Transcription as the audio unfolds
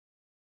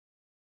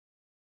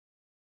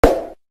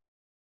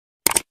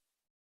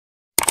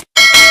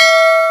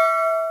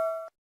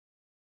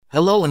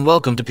Hello and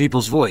welcome to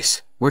People's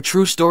Voice, where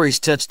true stories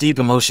touch deep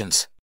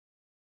emotions.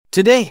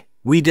 Today,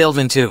 we delve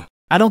into,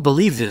 I don't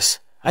believe this,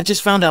 I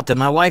just found out that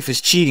my wife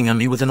is cheating on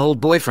me with an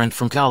old boyfriend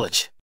from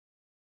college.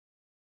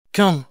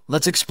 Come,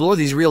 let's explore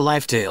these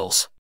real-life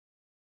tales.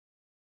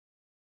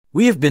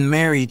 We have been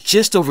married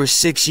just over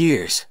 6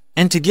 years,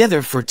 and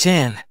together for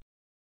 10.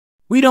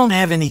 We don't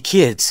have any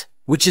kids,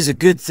 which is a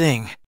good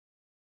thing.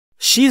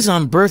 She is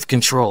on birth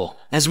control,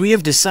 as we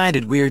have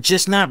decided we are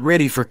just not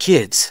ready for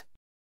kids.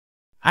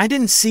 I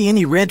didn't see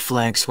any red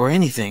flags or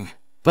anything,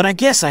 but I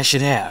guess I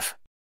should have.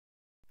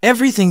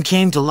 Everything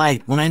came to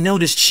light when I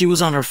noticed she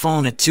was on her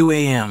phone at 2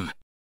 a.m.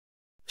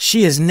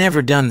 She has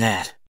never done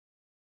that.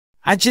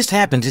 I just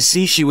happened to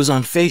see she was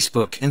on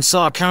Facebook and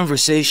saw a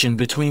conversation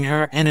between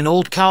her and an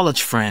old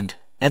college friend.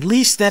 At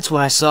least that's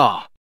what I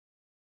saw.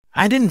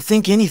 I didn't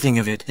think anything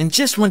of it and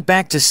just went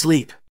back to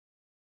sleep.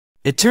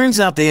 It turns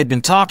out they had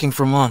been talking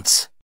for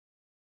months.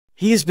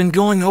 He has been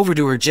going over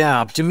to her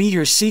job to meet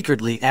her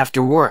secretly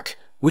after work,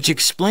 which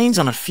explains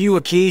on a few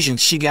occasions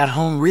she got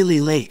home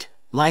really late,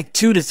 like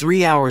 2 to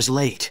 3 hours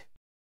late.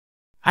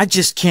 I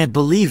just can't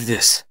believe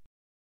this.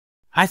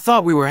 I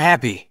thought we were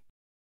happy.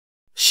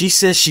 She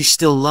says she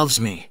still loves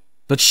me,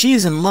 but she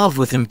is in love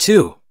with him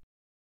too.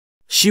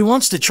 She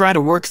wants to try to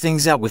work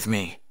things out with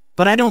me,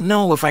 but I don't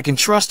know if I can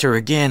trust her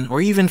again or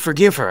even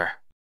forgive her.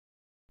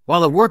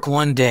 While at work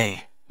one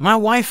day, my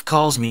wife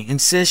calls me and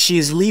says she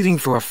is leaving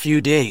for a few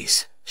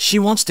days. She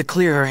wants to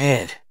clear her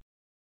head.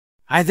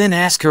 I then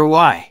ask her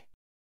why.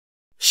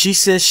 She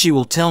says she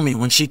will tell me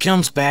when she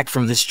comes back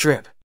from this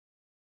trip.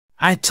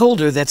 I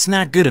told her that's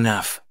not good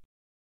enough.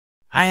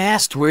 I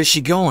asked where is she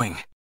going.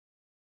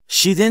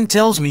 She then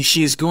tells me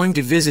she is going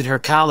to visit her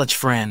college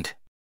friend.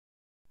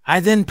 I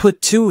then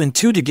put 2 and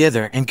 2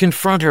 together and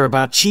confront her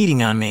about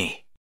cheating on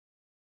me.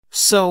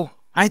 So,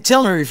 I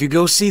tell her if you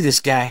go see this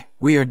guy,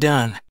 we are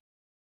done.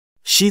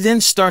 She then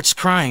starts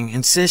crying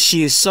and says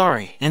she is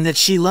sorry and that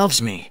she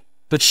loves me,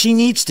 but she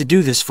needs to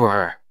do this for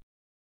her.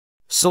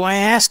 So I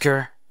ask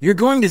her, you're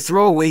going to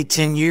throw away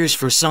 10 years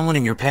for someone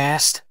in your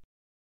past?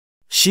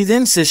 She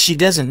then says she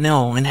doesn't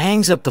know and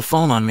hangs up the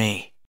phone on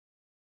me.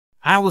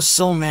 I was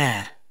so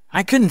mad.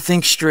 I couldn't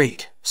think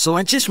straight, so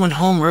I just went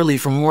home early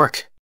from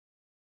work.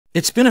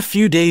 It's been a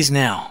few days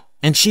now,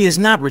 and she has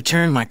not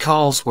returned my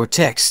calls or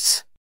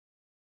texts.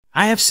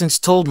 I have since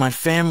told my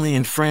family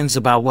and friends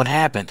about what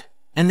happened,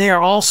 and they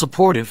are all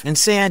supportive and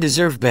say I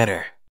deserve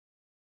better.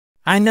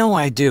 I know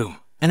I do.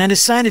 And I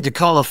decided to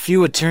call a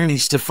few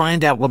attorneys to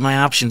find out what my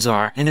options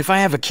are and if I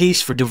have a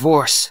case for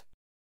divorce.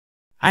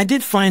 I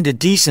did find a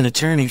decent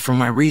attorney from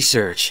my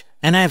research,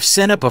 and I have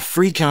set up a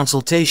free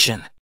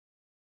consultation.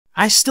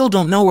 I still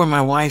don't know where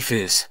my wife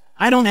is.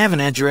 I don't have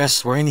an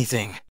address or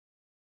anything.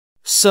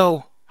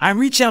 So, I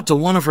reach out to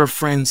one of her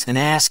friends and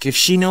ask if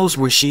she knows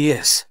where she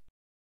is.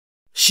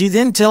 She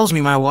then tells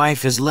me my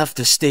wife has left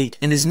the state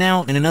and is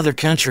now in another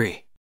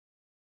country.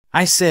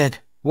 I said,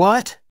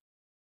 what?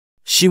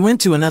 She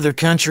went to another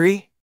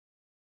country?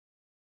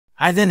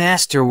 I then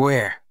asked her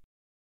where.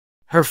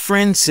 Her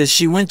friend says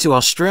she went to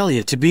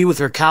Australia to be with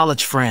her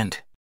college friend.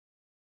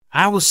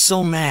 I was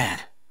so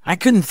mad. I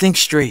couldn't think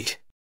straight.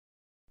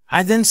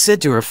 I then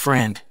said to her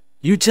friend,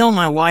 you tell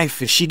my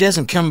wife if she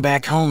doesn't come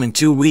back home in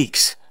 2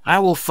 weeks, I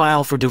will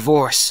file for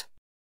divorce.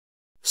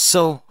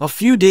 So, a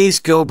few days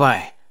go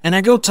by, and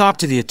I go talk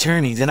to the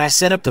attorney that I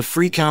set up the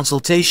free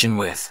consultation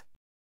with.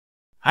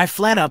 I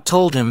flat out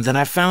told him that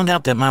I found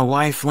out that my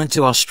wife went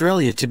to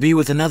Australia to be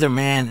with another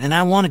man and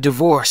I want a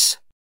divorce.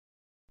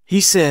 He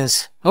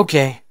says,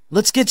 okay,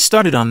 let's get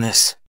started on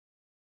this.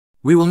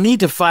 We will need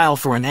to file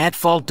for an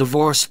at-fault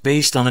divorce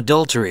based on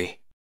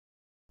adultery.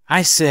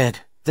 I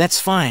said,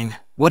 that's fine,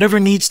 whatever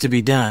needs to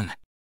be done.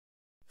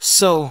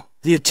 So,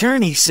 the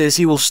attorney says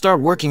he will start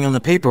working on the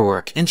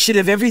paperwork and should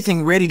have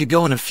everything ready to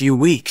go in a few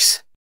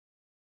weeks.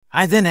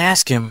 I then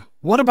ask him,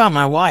 what about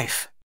my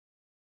wife?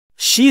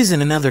 She is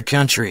in another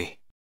country.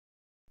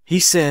 He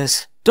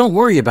says, don't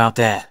worry about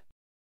that.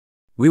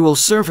 We will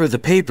serve her the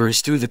papers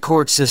through the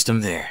court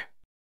system there.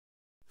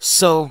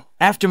 So,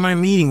 after my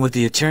meeting with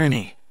the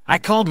attorney, I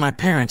called my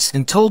parents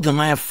and told them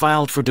I have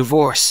filed for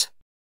divorce.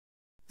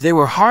 They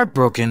were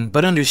heartbroken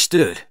but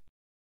understood.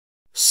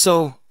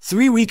 So,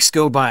 3 weeks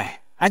go by.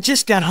 I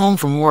just got home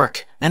from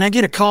work, and I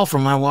get a call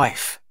from my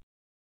wife.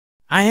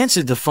 I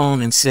answered the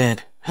phone and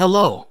said,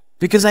 hello,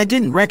 because I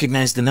didn't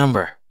recognize the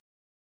number.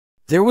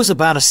 There was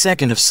about a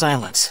second of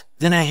silence,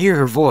 then I hear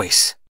her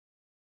voice.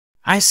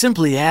 I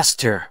simply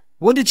asked her,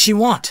 what did she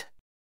want?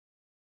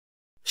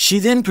 She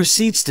then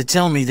proceeds to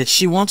tell me that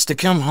she wants to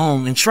come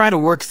home and try to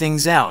work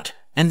things out,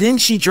 and then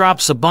she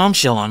drops a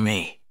bombshell on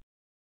me.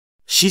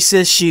 She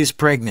says she is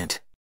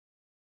pregnant.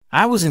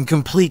 I was in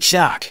complete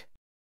shock.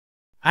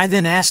 I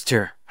then asked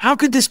her, how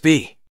could this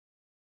be?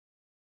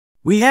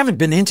 We haven't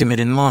been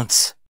intimate in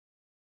months.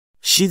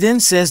 She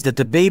then says that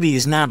the baby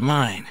is not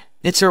mine,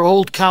 it's her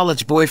old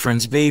college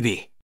boyfriend's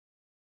baby.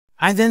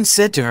 I then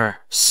said to her,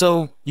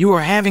 so, you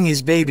are having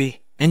his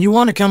baby, and you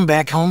want to come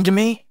back home to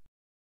me?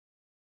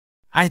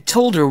 I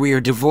told her we are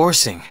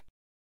divorcing.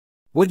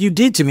 What you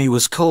did to me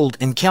was cold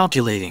and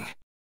calculating.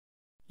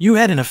 You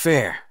had an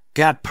affair,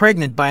 got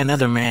pregnant by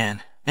another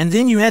man, and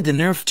then you had the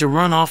nerve to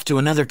run off to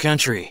another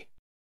country.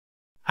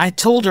 I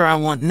told her I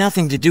want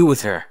nothing to do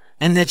with her,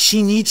 and that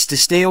she needs to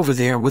stay over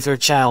there with her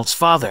child's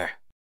father.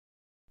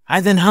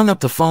 I then hung up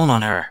the phone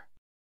on her.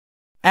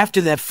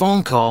 After that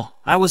phone call,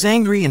 I was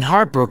angry and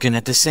heartbroken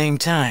at the same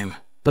time,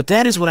 but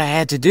that is what I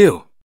had to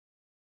do.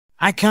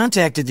 I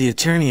contacted the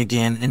attorney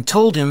again and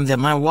told him that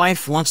my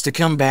wife wants to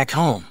come back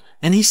home,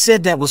 and he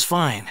said that was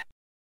fine.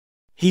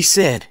 He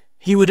said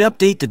he would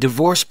update the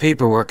divorce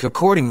paperwork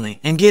accordingly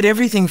and get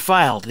everything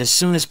filed as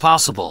soon as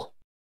possible.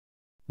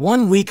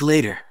 1 week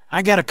later,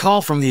 I got a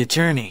call from the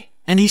attorney,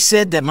 and he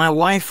said that my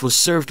wife was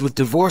served with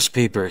divorce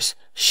papers.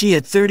 She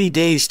had 30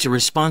 days to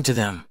respond to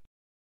them.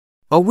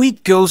 A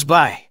week goes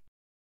by.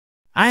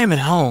 I am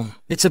at home.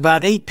 It's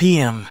about 8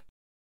 p.m.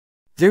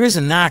 There is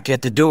a knock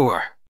at the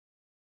door.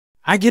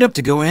 I get up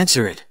to go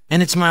answer it,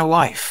 and it's my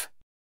wife.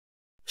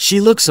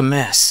 She looks a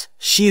mess.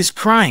 She is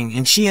crying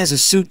and she has a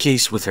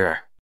suitcase with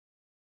her.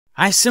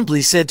 I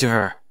simply said to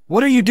her,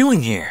 "What are you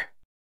doing here?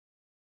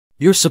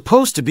 You're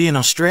supposed to be in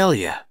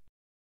Australia."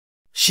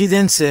 She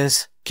then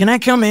says, "Can I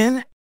come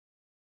in?"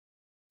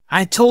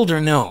 I told her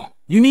no,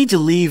 you need to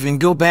leave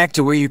and go back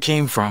to where you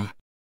came from.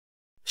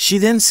 She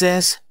then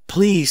says,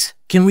 "Please,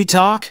 can we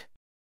talk?"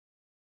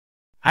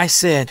 I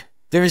said,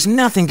 "There is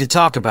nothing to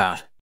talk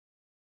about.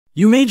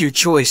 You made your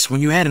choice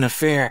when you had an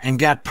affair and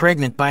got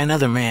pregnant by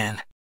another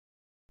man."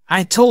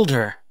 I told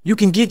her, "You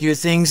can get your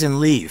things and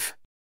leave."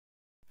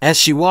 As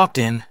she walked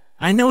in,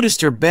 I noticed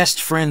her best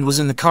friend was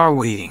in the car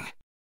waiting.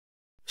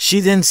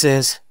 She then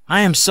says, "I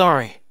am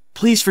sorry,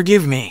 please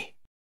forgive me."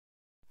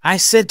 I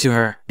said to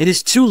her, "It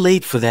is too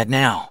late for that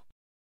now.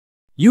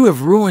 You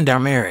have ruined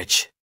our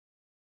marriage.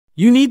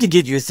 You need to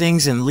get your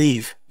things and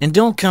leave, and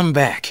don't come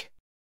back.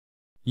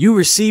 You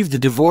received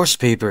the divorce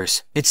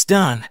papers, it's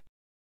done."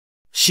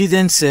 She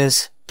then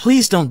says,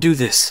 "Please don't do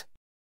this.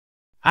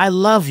 I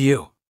love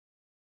you."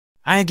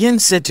 I again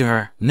said to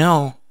her,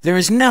 "No, there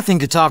is nothing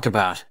to talk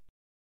about.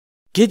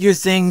 Get your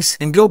things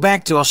and go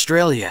back to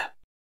Australia."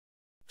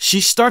 She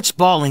starts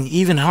bawling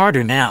even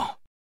harder now.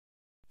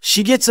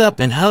 She gets up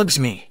and hugs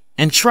me,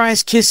 and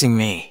tries kissing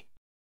me.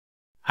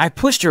 I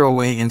pushed her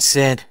away and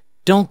said,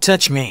 "Don't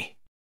touch me."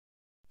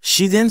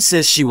 She then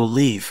says she will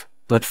leave,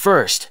 but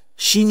first,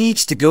 she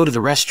needs to go to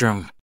the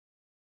restroom.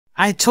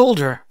 I told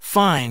her,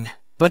 "Fine,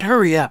 but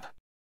hurry up."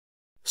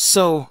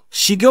 So,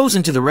 she goes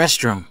into the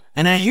restroom,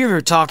 and I hear her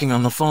talking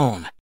on the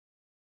phone.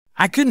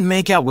 I couldn't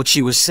make out what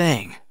she was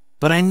saying,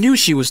 but I knew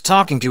she was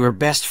talking to her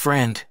best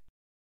friend.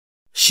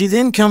 She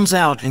then comes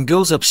out and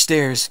goes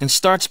upstairs and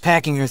starts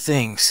packing her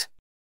things.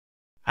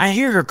 I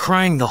hear her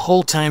crying the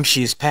whole time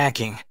she is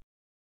packing.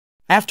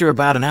 After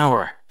about an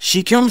hour,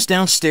 she comes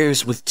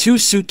downstairs with 2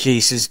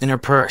 suitcases in her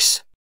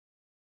purse.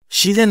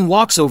 She then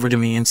walks over to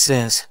me and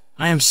says,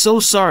 "I am so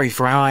sorry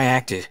for how I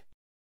acted.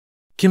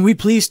 Can we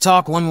please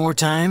talk one more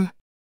time?"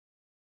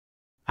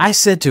 I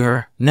said to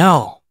her,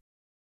 "No."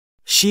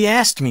 She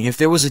asked me if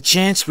there was a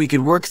chance we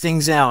could work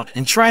things out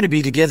and try to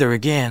be together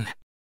again.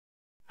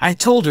 I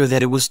told her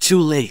that it was too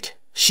late.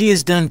 She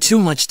has done too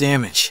much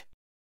damage.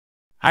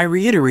 I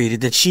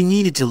reiterated that she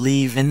needed to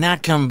leave and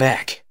not come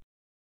back.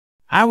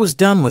 I was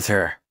done with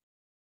her.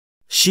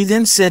 She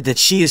then said that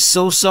she is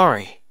so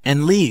sorry,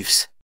 and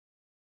leaves.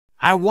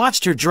 I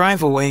watched her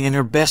drive away in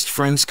her best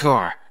friend's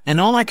car, and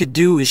all I could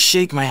do is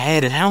shake my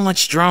head at how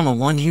much drama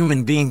one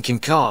human being can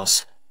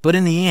cause, but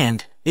in the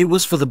end, it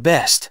was for the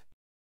best.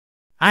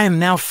 I am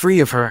now free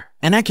of her,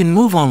 and I can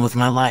move on with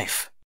my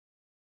life.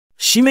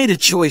 She made a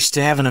choice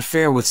to have an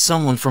affair with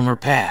someone from her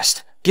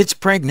past, gets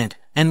pregnant,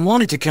 and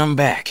wanted to come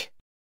back.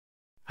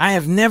 I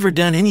have never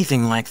done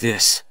anything like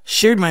this,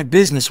 shared my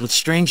business with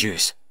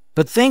strangers,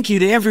 but thank you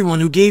to everyone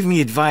who gave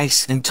me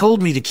advice and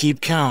told me to keep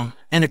calm,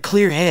 and a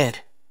clear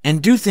head,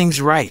 and do things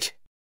right.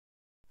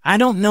 I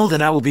don't know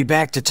that I will be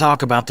back to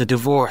talk about the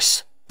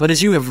divorce, but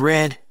as you have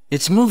read,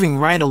 it's moving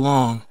right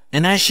along,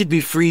 and I should be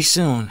free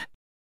soon.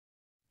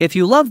 If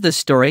you love this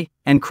story,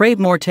 and crave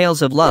more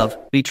tales of love,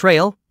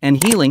 betrayal,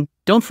 and healing,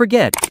 don't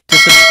forget to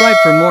subscribe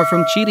for more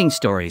from Cheating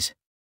Stories.